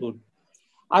childhood.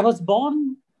 I was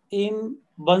born in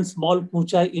one small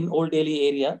kucha in Old Delhi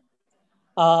area.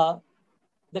 Uh,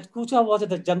 that kucha was at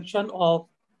the junction of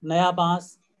Naya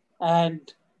Bans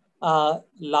and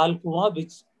Lal Kuan,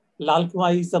 which Lal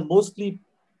Kuan is a mostly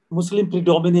Muslim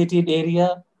predominated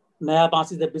area. Naya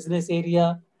Bans is the business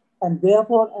area. And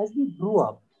therefore, as we grew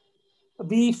up,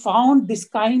 we found this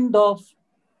kind of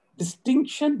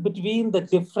distinction between the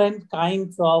different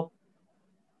kinds of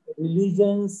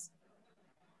religions,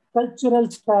 cultural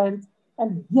strands,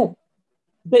 and yet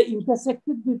they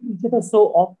intersected with each other so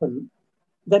often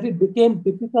that it became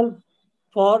difficult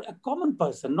for a common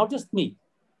person, not just me,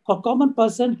 for a common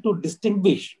person to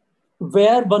distinguish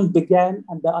where one began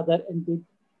and the other ended,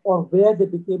 or where they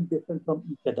became different from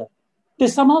each other. They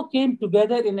somehow came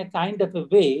together in a kind of a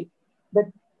way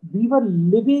that we were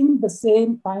living the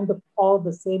same kind of thought,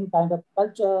 the same kind of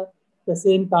culture, the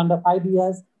same kind of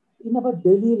ideas in our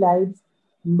daily lives,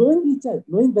 knowing each other,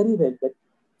 knowing very well that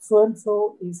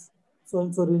so-and-so is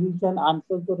so-and-so religion and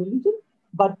so-and-so religion,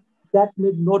 but that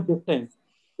made no difference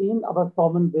in our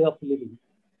common way of living.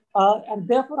 And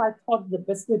therefore, I thought the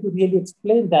best way to really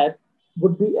explain that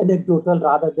would be anecdotal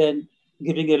rather than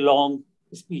giving a long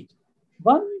speech.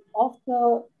 One of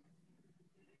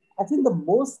I think the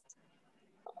most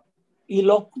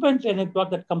eloquent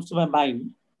anecdote that comes to my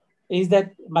mind is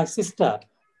that my sister,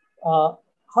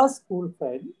 her school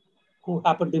friend, who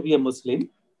happened to be a Muslim,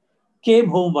 came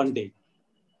home one day.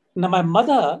 Now, my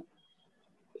mother,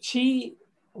 she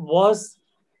was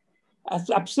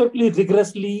absolutely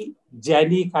rigorously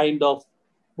Jaini kind of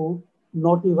food,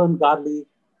 not even garlic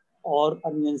or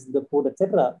onions in the food,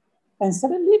 etc. And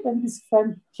suddenly, when this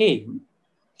friend came,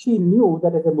 she knew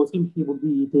that as a Muslim, she would be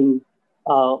eating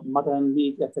mutton,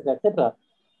 meat, etc., etc.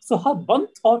 So her one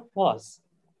thought was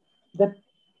that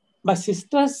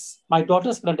my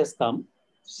daughter's friend has come.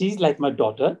 She's like my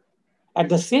daughter. At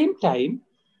the same time,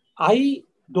 I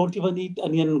don't even eat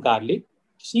onion and garlic.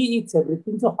 She eats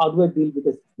everything. So how do I deal with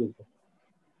the situation?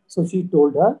 So she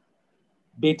told her,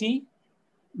 Beti,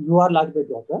 you are like the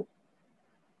daughter,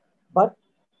 but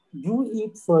you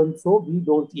eat so and so, we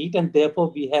don't eat, and therefore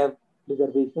we have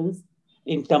reservations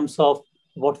in terms of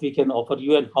what we can offer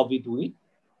you and how we do it.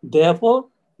 Therefore,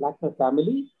 like my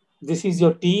family, this is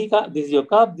your tea, this is your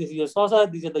cup, this is your saucer,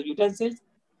 these are the utensils.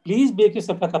 Please make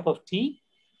yourself a cup of tea,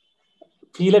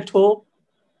 feel at home,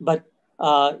 but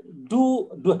do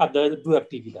have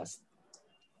tea with us.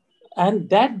 And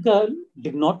that girl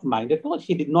did not mind at all.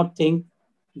 She did not think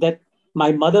that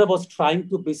my mother was trying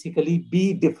to basically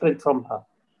be different from her.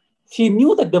 She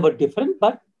knew that they were different,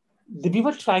 but we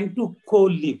were trying to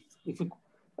co-live, if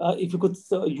you could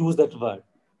use that word.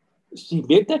 She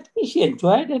made that tea, she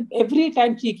enjoyed, and every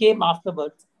time she came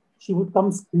afterwards, she would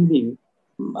come screaming,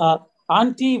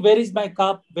 Auntie, where is my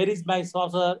cup? Where is my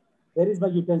saucer? Where is my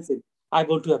utensil? I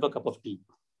want to have a cup of tea.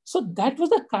 So that was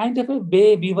the kind of a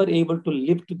way we were able to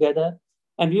live together,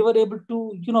 and we were able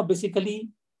to, basically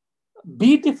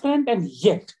be different and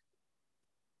yet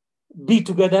be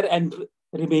together and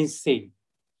remain same.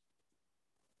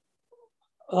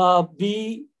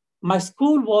 My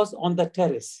school was on the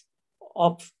terrace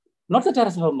of, not the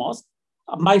terrace of a mosque.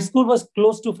 My school was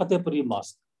close to Fatehpuri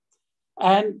Mosque.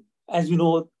 And as you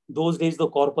know, those days, the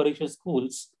corporation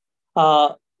schools,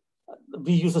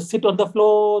 we used to sit on the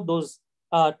floor, those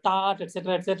tart,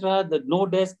 etc., the no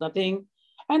desk, nothing.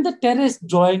 And the terrace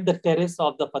joined the terrace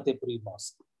of the Fatehpuri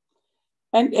Mosque.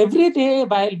 And every day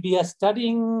while we are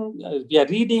studying, we are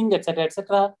reading,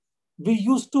 etc., we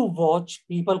used to watch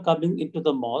people coming into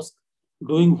the mosque,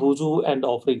 doing wuzu and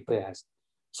offering prayers.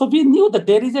 So we knew that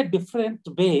there is a different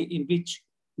way in which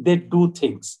they do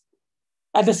things.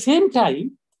 At the same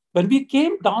time, when we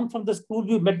came down from the school,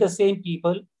 we met the same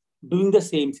people doing the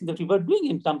same thing that we were doing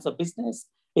in terms of business,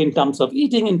 in terms of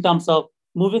eating, in terms of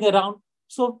moving around.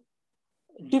 So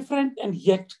different and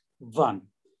yet one.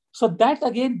 So that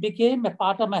again became a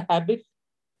part of my habit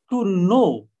to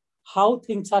know how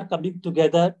things are coming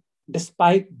together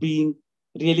despite being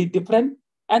really different.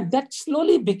 And that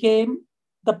slowly became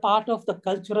the part of the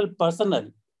cultural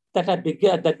personnel that I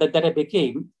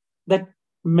became, that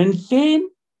maintain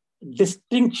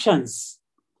distinctions,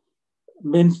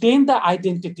 maintain the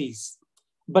identities,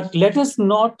 but let us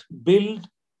not build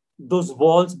those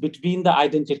walls between the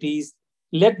identities.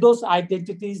 Let those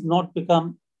identities not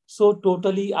become so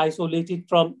totally isolated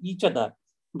from each other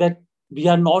that we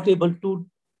are not able to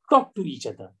talk to each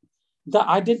other. The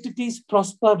identities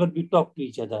prosper when we talk to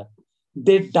each other.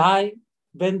 They die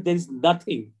when there is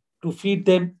nothing to feed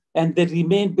them, and they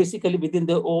remain basically within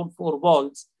their own four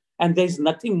walls, and there is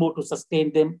nothing more to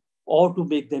sustain them or to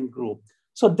make them grow.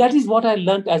 So that is what I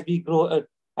learned as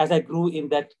I grew in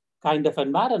that kind of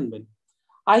environment.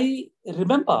 I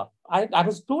remember I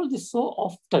was told this so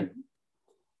often,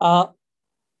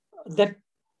 that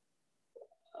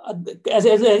as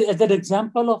an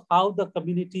example of how the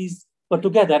communities were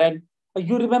together. And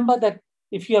you remember that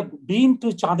if you have been to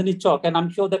Chandni Chowk, and I'm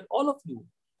sure that all of you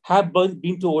have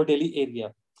been to Old Delhi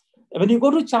area, when you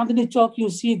go to Chandni Chowk, you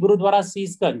see Gurudwara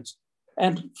Seesganj,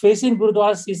 and facing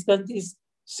Gurudwara Seesganj is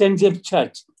St. James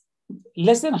Church.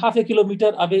 Less than half a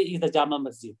kilometer away is the Jama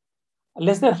Masjid.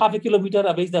 Less than half a kilometer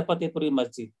away is the Fatehpuri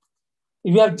Masjid.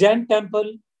 You have Jain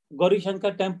Temple, Gauri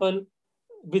Shankar Temple,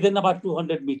 within about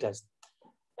 200 meters.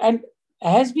 And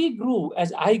as I grew,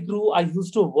 I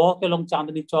used to walk along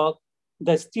Chandni Chowk,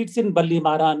 the streets in Balli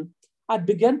Maran. I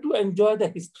began to enjoy the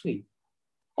history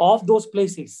of those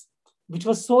places, which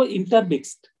was so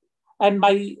intermixed. And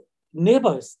my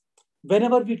neighbors,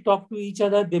 whenever we talked to each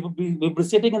other, we would be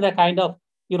sitting in the kind of,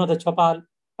 the chapal,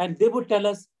 and they would tell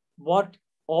us what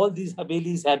all these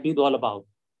Havelis have been all about.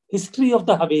 History of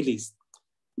the Havelis.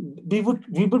 We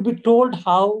would be told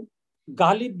how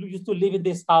Ghalib used to live in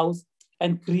this house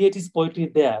and create his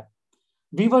poetry there.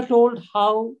 We were told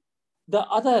how the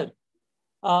other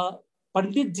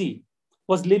Panditji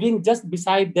was living just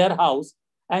beside their house,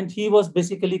 and he was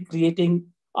basically creating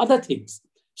other things.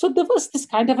 So there was this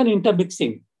kind of an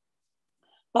intermixing.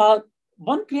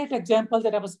 One great example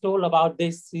that I was told about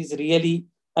this is really,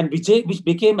 and which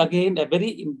became again a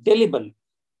very indelible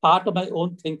part of my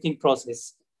own thinking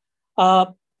process.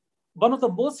 One of the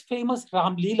most famous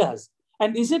Ram Leelas,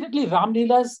 and incidentally, Ram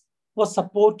Leelas was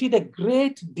supported a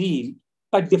great deal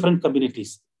by different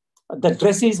communities. The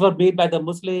dresses were made by the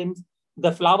Muslims,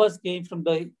 the flowers came from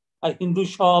the Hindu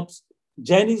shops,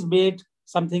 Jainis made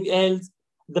something else,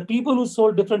 the people who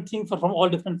sold different things from all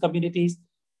different communities.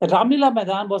 The Ram Leela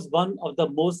Maidan was one of the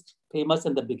most famous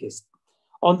and the biggest.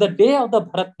 On the day of the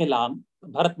Bharat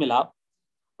Milap,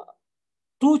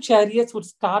 two chariots would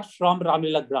start from Ram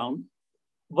Leela ground.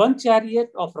 One chariot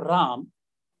of Ram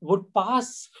would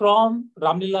pass from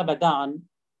Ram Leela Maidan,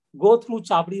 go through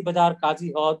Chabri Bazar,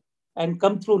 Kazi Hall, and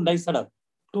come through Nai Sadak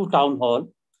to Town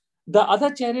Hall. The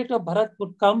other chariot of Bharat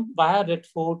would come via Red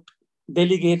Fort,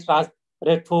 Delhi Gate,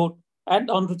 Red Fort, and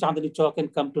onto Chandni Chowk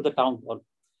and come to the town hall.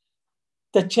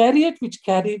 The chariot which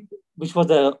was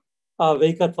the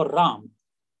vehicle for Ram,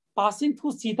 passing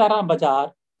through Sitaram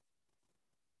Bazaar,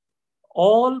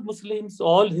 all Muslims,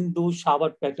 all Hindus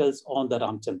showered petals on the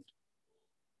Ramchandra.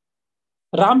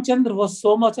 Ramchandra was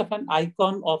so much of an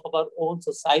icon of our own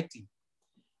society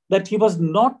that he was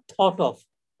not thought of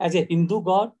as a Hindu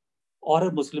god or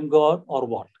a Muslim god or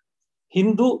what.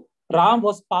 Ram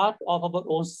was part of our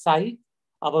own society,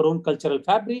 our own cultural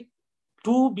fabric,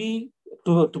 to be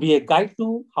a guide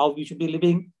to how we should be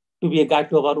living, to be a guide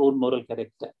to our own moral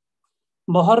character.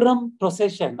 Muharram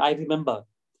procession, I remember,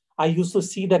 I used to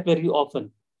see that very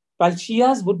often. While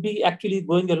Shias would be actually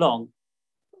going along,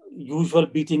 usual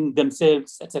beating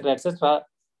themselves, etc.,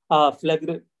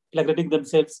 flagellating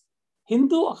themselves,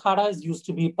 Hindu akhadas used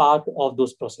to be part of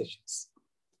those processions.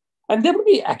 And they would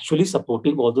be actually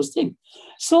supporting all those things.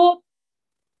 So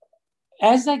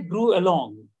as I grew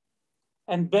along,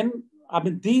 and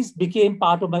these became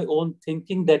part of my own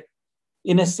thinking, that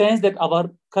in a sense that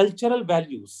our cultural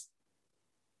values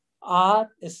are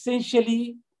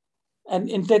essentially an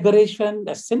integration,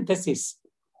 a synthesis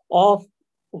of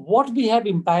what we have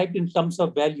imbibed in terms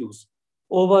of values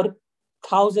over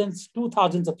thousands,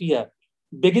 2000s of years,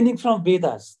 beginning from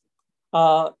Vedas.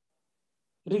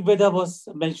 Rig Veda was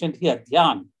mentioned here,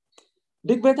 Dhyan.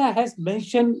 Rig Veda has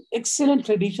mentioned excellent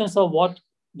traditions of what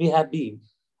we have been.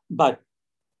 But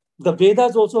the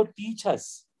Vedas also teach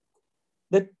us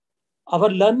that our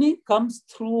learning comes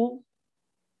through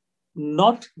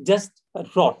not just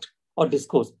rot or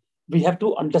discourse. We have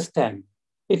to understand.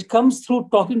 It comes through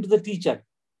talking to the teacher.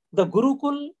 The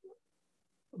Gurukul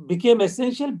became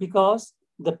essential because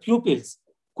the pupils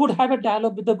could have a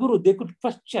dialogue with the Guru. They could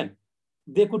question.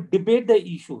 They could debate the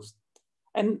issues.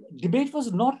 And debate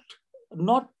was not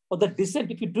or the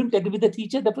dissent. If you didn't agree with the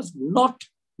teacher, that was not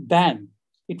banned.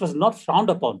 It was not frowned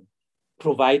upon,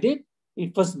 provided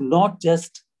it was not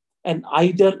just an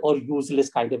idle or useless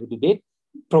kind of a debate,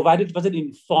 provided it was an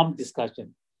informed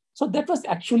discussion. So that was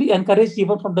actually encouraged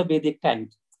even from the Vedic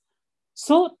times.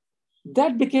 So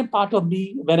that became part of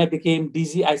me when I became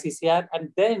DG ICCR.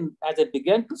 And then as I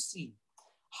began to see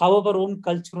how our own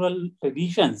cultural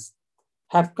traditions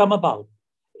have come about,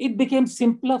 it became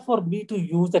simpler for me to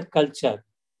use that culture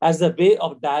as a way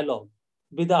of dialogue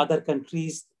with the other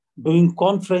countries, doing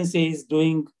conferences,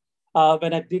 when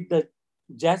I did the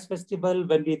jazz festival,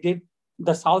 when we did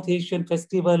the South Asian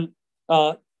festival,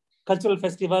 cultural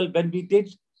festival, when we did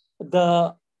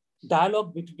the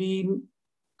dialogue between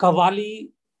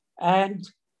Qawwali and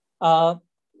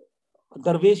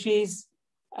Darweshis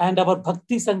and our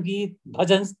Bhakti Sangeet,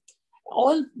 bhajans,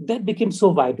 all that became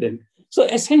so vibrant. So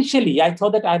essentially, I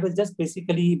thought that I will just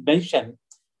basically mention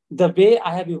the way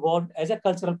I have evolved as a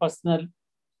cultural personnel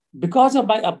because of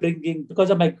my upbringing, because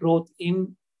of my growth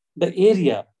in the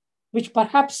area, which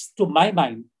perhaps to my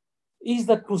mind is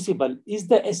the crucible, is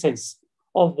the essence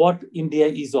of what India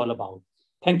is all about.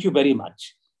 Thank you very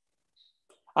much.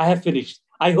 I have finished.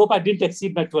 I hope I didn't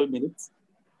exceed my 12 minutes.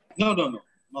 No, not at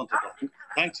all.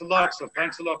 Thanks a lot, sir.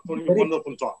 Thanks a lot for your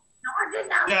wonderful talk. Not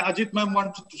enough. Yeah, Ajit ma'am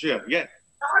wanted to share. Yeah.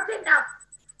 Not enough.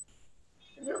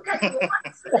 You can go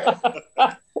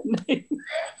on.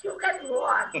 You can go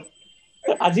on.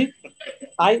 Ajit,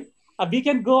 we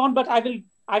can go on, but I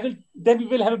will. Then we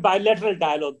will have a bilateral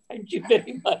dialogue. Thank you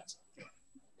very much.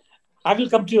 I will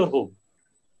come to your home.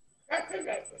 That's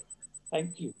it.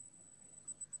 Thank you.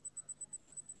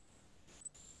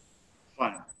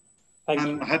 Fine. Thank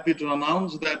I'm you. happy to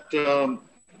announce that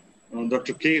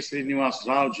Dr. K. Srinivas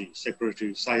Raoji,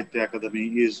 Secretary, Sahitya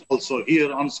Akademi, is also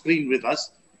here on screen with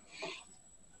us.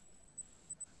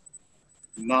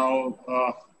 Now,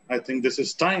 I think this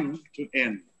is time to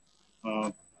end.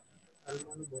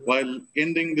 While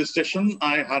ending this session,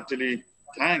 I heartily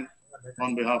thank,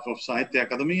 on behalf of Sahitya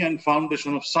Akademi and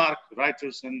Foundation of SAARC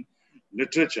Writers in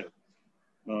Literature,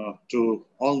 to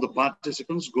all the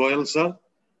participants, Goyal sir,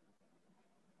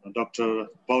 Dr.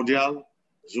 Paudyal,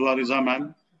 Zuariza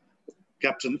ma'am,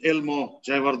 Captain Elmo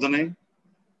Jayawardene,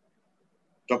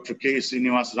 Dr. K.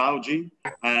 Srinivas Raoji,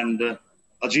 and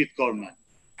Ajit Kaur ma'am.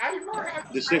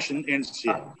 The session ends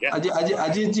here. Yeah.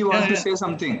 Ajit ji wants to say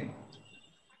something.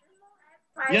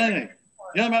 Yeah,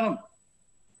 madam.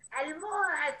 Elmo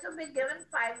has to be given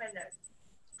 5 minutes.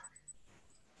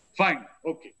 Fine,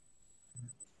 okay.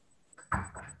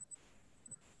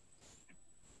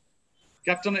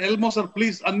 Captain Elmo, sir,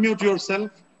 please unmute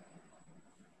yourself.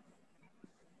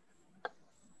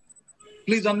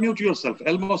 Please unmute yourself,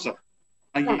 Elmo, sir.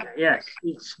 Yes,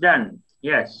 it's done.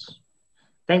 Yes.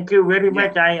 Thank you very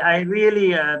much. I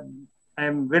really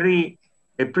am very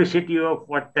appreciative of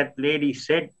what that lady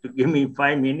said to give me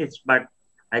 5 minutes, but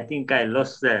I think I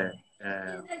lost the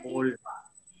whole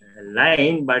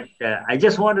line. But I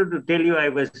just wanted to tell you I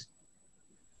was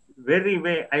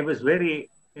very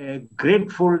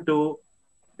grateful to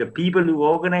the people who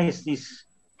organized this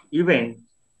event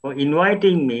for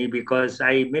inviting me, because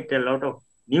I met a lot of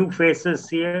new faces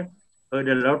here, heard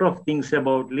a lot of things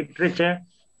about literature,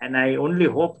 and I only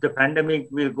hope the pandemic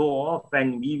will go off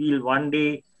and we will one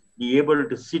day be able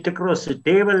to sit across the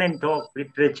table and talk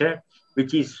literature,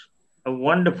 which is a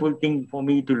wonderful thing for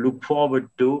me to look forward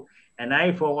to. And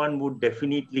I, for one, would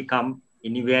definitely come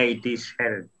anywhere it is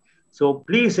held. So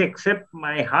please accept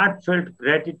my heartfelt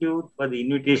gratitude for the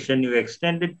invitation you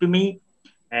extended to me.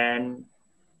 And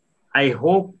I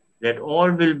hope that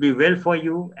all will be well for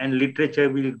you and literature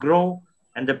will grow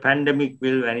and the pandemic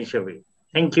will vanish away.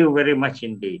 Thank you very much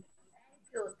indeed.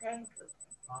 Thank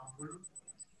you.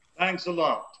 Thanks a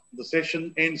lot. The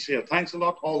session ends here. Thanks a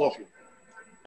lot, all of you.